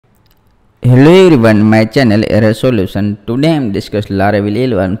Hello everyone, my channel Error Solution. Today I am discussing Laravel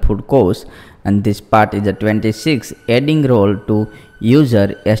 11 food course, and this part is a 26 adding role to user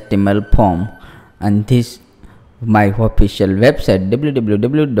HTML form, and this my official website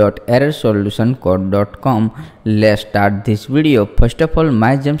www.errorsolutioncode.com. Let's start this video. First of all,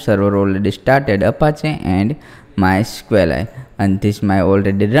 my gem server already started Apache and MySQL, and this my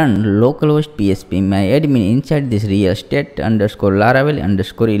already run localhost PHP. My admin inside this real estate underscore Laravel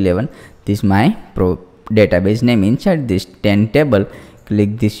underscore 11. This my database name. Inside this 10 table,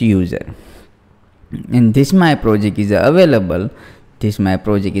 click this user, and this my project is available. This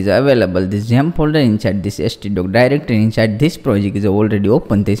gem folder inside this htdoc directory. Inside this project is already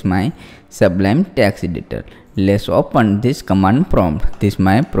open. This my Sublime text editor. Let's open this command prompt. This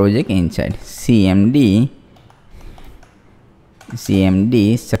my project inside cmd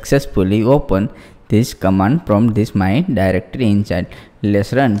successfully open this command prompt. This my directory inside.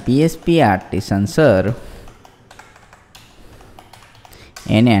 Let's run php artisan serve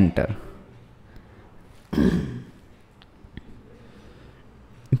and enter.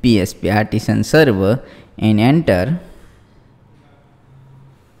 php artisan server and enter.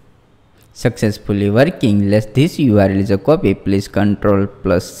 Successfully working. Let this URL is a copy. Please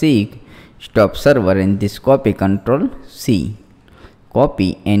Ctrl+C stop server, and this copy Ctrl+C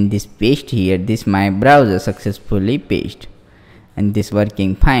copy, and this paste here. This my browser successfully paste, and this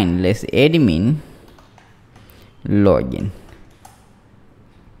working fine. Let's admin login.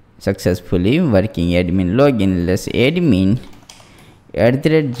 Successfully working admin login. Let's admin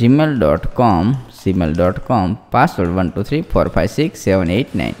 @gmail.com password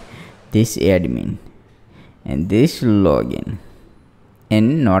 123456789. This admin, and this login,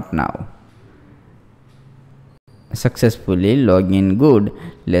 and not now. Successfully login good.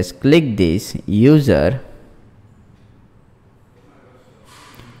 Let's click this user.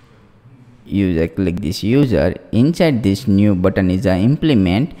 Click this user. Inside this new button is a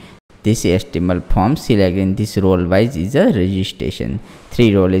implement this HTML form. Select in this role wise is a registration.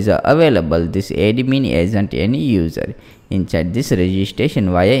 3 role is available. This admin, agent and user. Inside this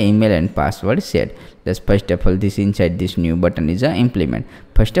registration via email and password set. Let's first of all this inside this new button is a implement.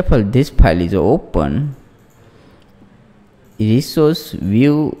 First of all this file is open. Resource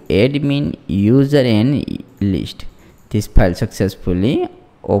view admin user and list. This file successfully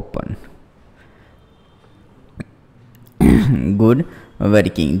open. Good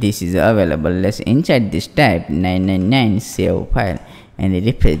working. This is available. Let's inside this type 999 save file and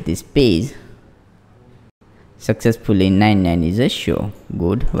refresh this page. Successfully 99 is a show.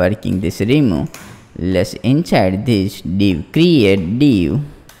 Good working. This remove. Let's inside this div create div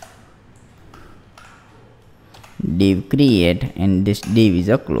create, and this div is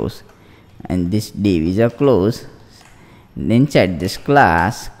a close, and this div is a close. Inside this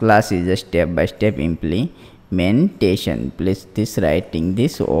class is a step by step implementation. Place this writing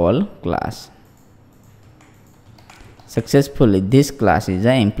this all class. Successfully this class is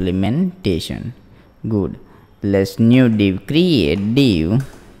a implementation. Good. Let's new div create div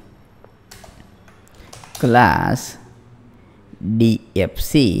class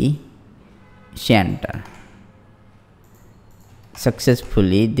dfc center.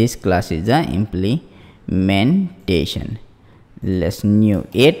 Successfully this class is a implementation. Let's new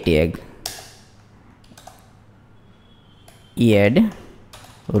a tag add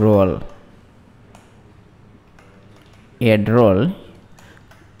role,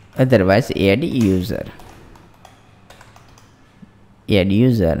 otherwise add user, and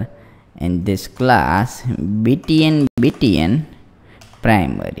this class btn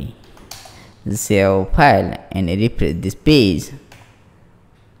primary. Save file and refresh this page.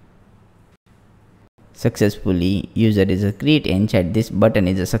 Successfully user is a create. Inside this button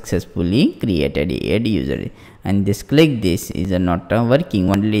is a successfully created add user, and this click this is a not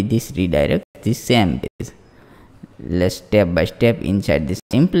working. Only this redirect this same page. Let's step by step inside this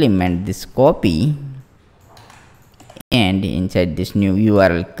implement this copy, and inside this new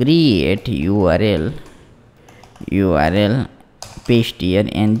URL create URL paste here,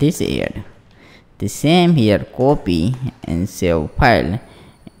 and this add. The same here copy and save file,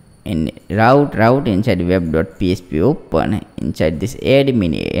 and route inside web.php open. Inside this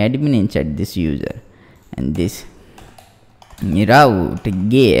admin inside this user, and this route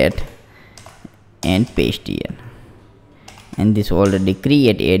get and paste here, and this already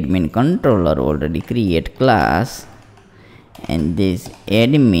create admin controller, already create class, and this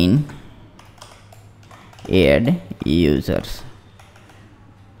admin add users,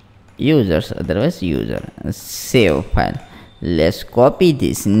 otherwise user. Save file. Let's copy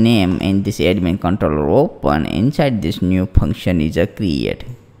this name and this admin controller open. Inside this new function is a create.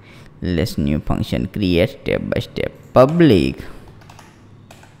 Let's new function create step by step. Public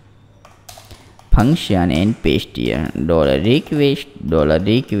function and paste here $request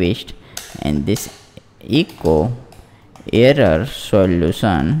and this echo error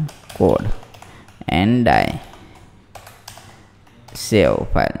solution code and I save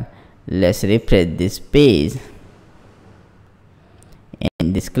file. Let's refresh this page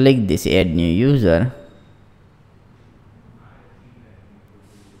and this click this add new user.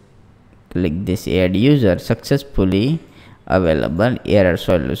 Click this add user. Successfully available error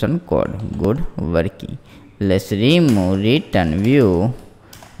solution code. Good working. Let's remove return view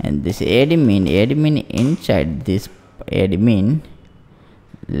and this admin inside this admin.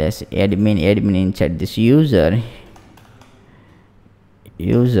 Let's admin inside this users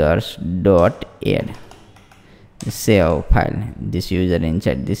dot add save file. This user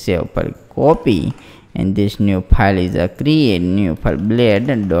inside this save file. Copy and this new file is a create new file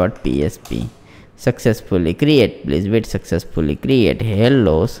blade.php. Successfully create. Please wait. Successfully create.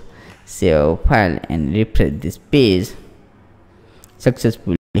 Hello save file and refresh this page.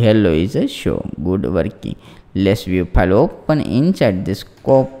 Successfully hello is a show. Good working. Let's view file. Open inside this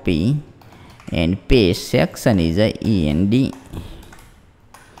copy and paste section is a end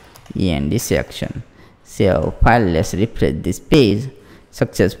section. Save file. Let's refresh this page.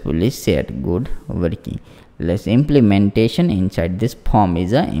 Successfully set. Good working. Let's implementation inside this form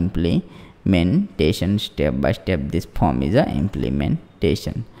is a implementation. Step by step this form is a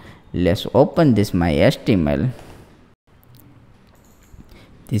implementation. Let's open this my HTML.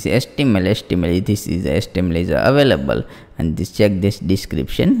 This HTML this is HTML is available and this check this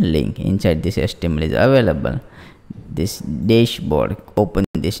description link. Inside this HTML is available. This dashboard, open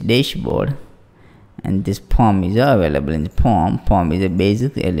this dashboard and this form is available. In the form is a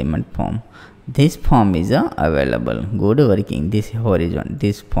basic element form. This form is available. Good working. This horizon,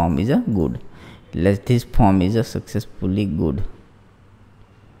 this form is good. This form is successfully good.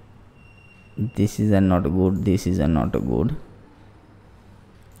 This is not good. This is not good.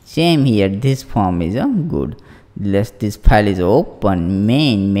 Same here. This form is good. This file is open.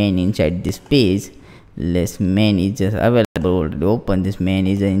 Main inside this page. Main is just available already. Open this main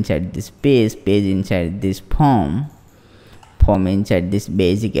is inside this page inside this form inside this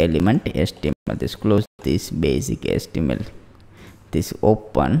basic element HTML. This close this basic HTML. This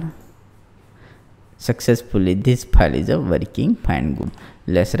open. Successfully this file is working fine. Good.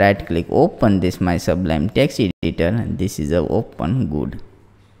 Let's right click open this my Sublime text editor and this is open. Good.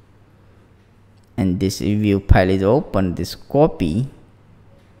 And this view file is open. This copy.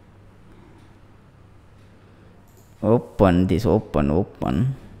 Open this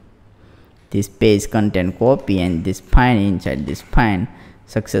this page content copy and this find inside this find.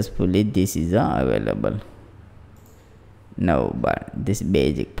 Successfully this is available. Now but this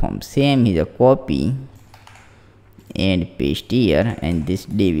basic form same is a copy and paste here and this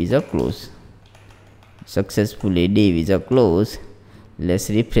div is close. Successfully div is close. Let's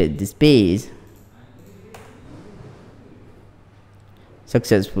refresh this page.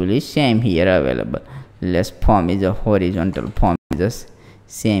 Successfully same here available. Let's form is a horizontal form is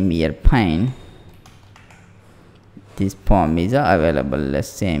same here fine. This form is available. Let's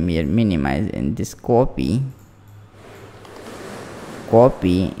same here minimize and this copy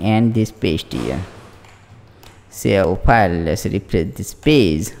and this paste here. Save file. Let's refresh this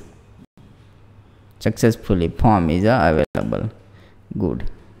page. Successfully form is available. Good.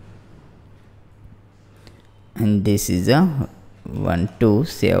 And this is a 1 2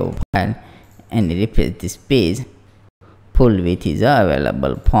 save file and refresh this page. Full width is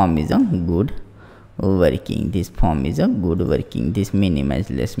available. Form is good working. This form is good working. This minimize.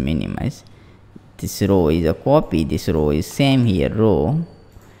 Let's minimize. This row is a copy. This row is same here row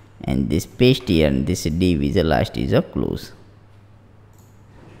and this paste here and this div is last is close.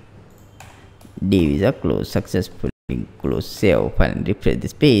 Div is close. Successfully close. Save file and refresh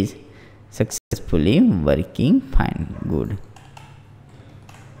this page. Successfully working fine. Good.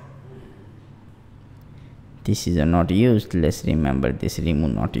 This is not used. Let's remember this.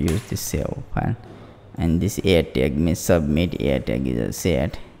 Remove not use this save file. And this air tag means submit. Air tag is a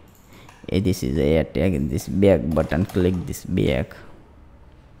set. This is a air tag. This back button. Click this back.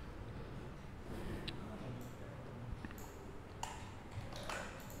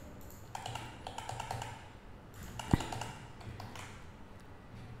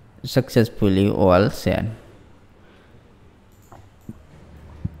 Successfully all set.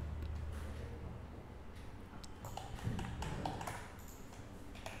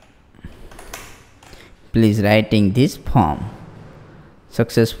 Please writing this form.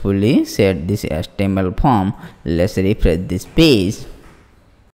 Successfully set this HTML form. Let's refresh this page.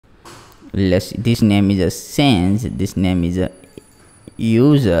 this name is a sense, this name is a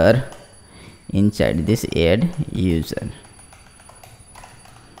user. Inside this add user,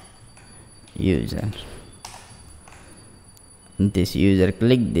 this user,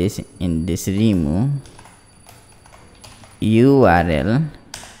 click this, in this remove URL,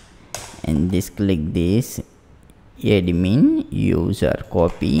 and this click this admin user,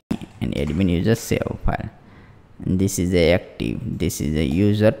 copy, and admin user save file, and this is a active, this is a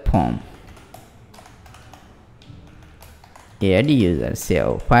user form, add user,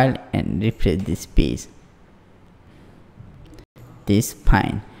 save file, and refresh this page. This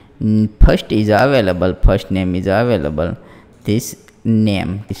fine. First is available, first name is available, this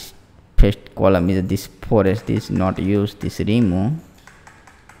name, this first column is this forest is not used, this remove.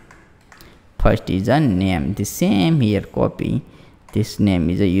 First is a name, the same here, copy, this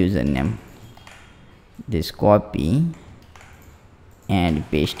name is a username, this copy and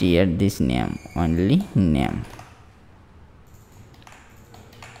paste here this name, only name,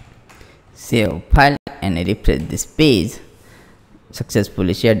 save file and refresh this page.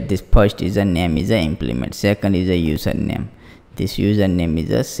 Successfully set. This first is a name is a implement, second is a username, this username is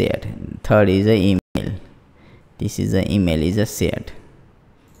a set, third is a email, this is a email is a set,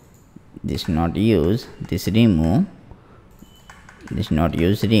 this not use, this remove, this not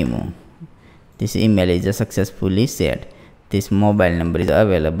use, remove, this email is a successfully set, this mobile number is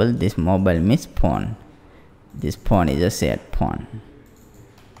available, this mobile means phone, this phone is a set phone,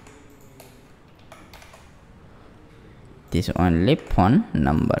 this only phone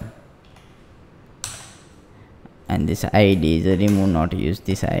number, and this ID is a remove, not use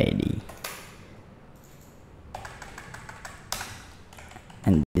this ID,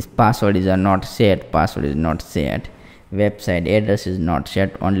 and this password is a not set, password is not set, website address is not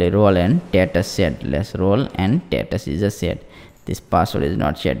set, only role and status set, less role and status is a set, this password is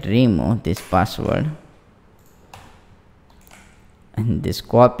not set, remove this password, and this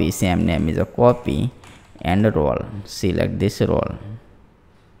copy, same name is a copy, and role, select this role,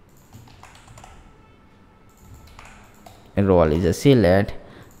 role is a select,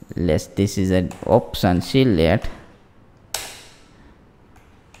 less this is an option, select,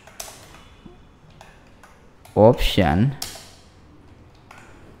 option,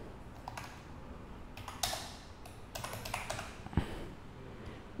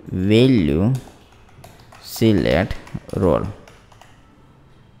 value, select role,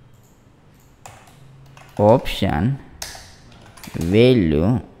 option,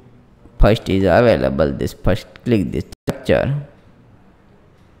 value, first is available, this first click this structure,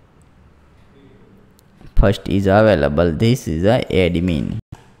 first is available, this is a admin,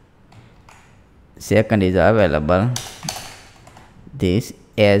 second is available, this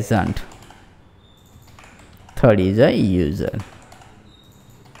agent, third is a user,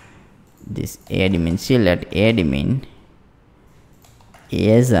 this admin, select admin,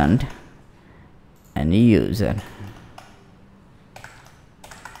 agent and user,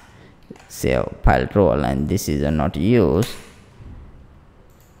 save file, role, and this is a not use,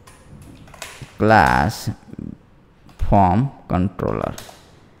 class form controller,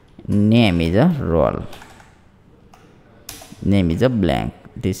 name is a role, name is a blank,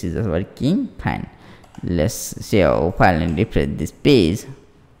 this is a working fine. Let's save file and refresh this page.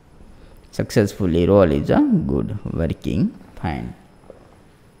 Successfully role is a good, working fine.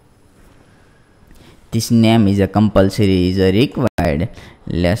 This name is a compulsory, is a required,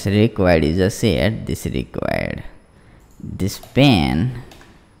 less required is a set, this required, this pen,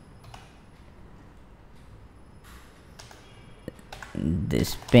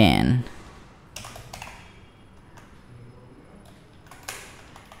 this pen,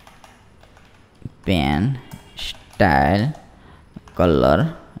 pen, style,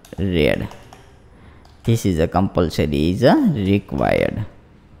 color, red, this is a compulsory, is a required.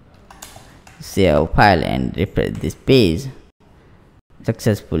 Save file and refresh this page.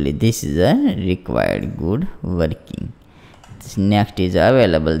 Successfully this is a required, good, working. This next is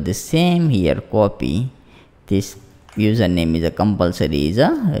available, the same here, copy, this username is a compulsory, is a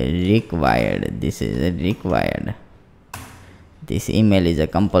required, this is a required, this email is a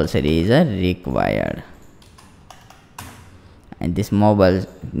compulsory, is a required, and this mobile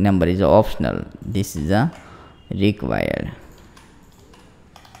number is optional, this is a required.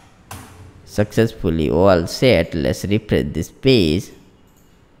 Successfully all set. Let's refresh this page.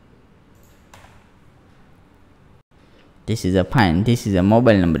 This is a fine, this is a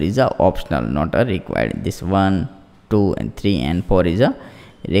mobile number, is a optional, not a required. This 1, 2 and 3 and 4 is a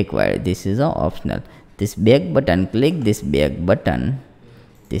required, this is a optional. This back button, click this back button,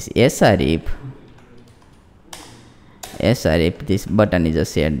 this sref, srif, this button is a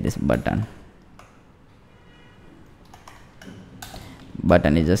set, this button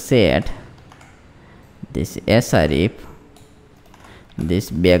is a set, this srif, this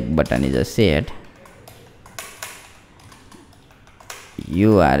back button is a set,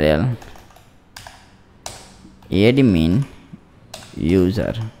 url admin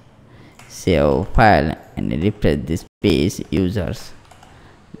user, save file and refresh this page users.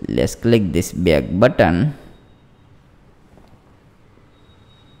 Let's click this back button.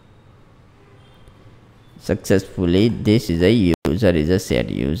 Successfully, this is a user, is a set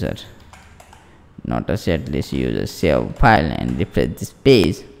user, not a set list user. Save file and refresh this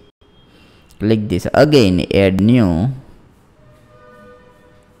page. Click this again, add new,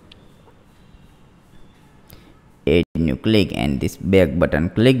 click, and this back button,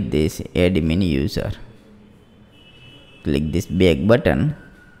 click this admin user, click this back button.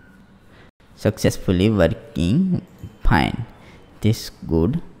 Successfully working fine, this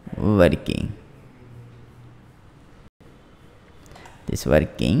good working, this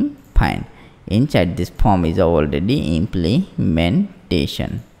working fine. Inside this form is already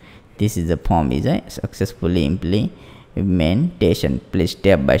implementation. This is the form is a successfully implementation. Please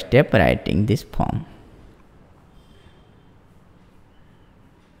step by step writing this form.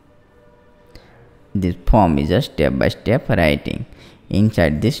 This form is a step by step writing.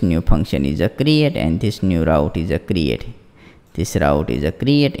 Inside this new function is a create, and this new route is a create. This route is a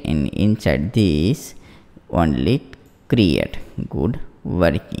create, and inside this only create. Good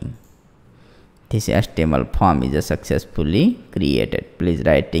working. This HTML form is a successfully created. Please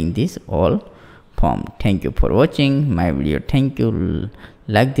writing this all form. Thank you for watching my video. Thank you.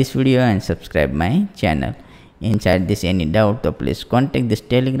 Like this video and subscribe my channel. Inside this any doubt, so please contact this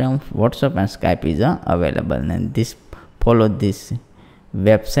Telegram, WhatsApp and Skype is available, and this follow this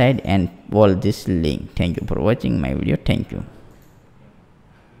website and all this link. Thank you for watching my video. Thank you.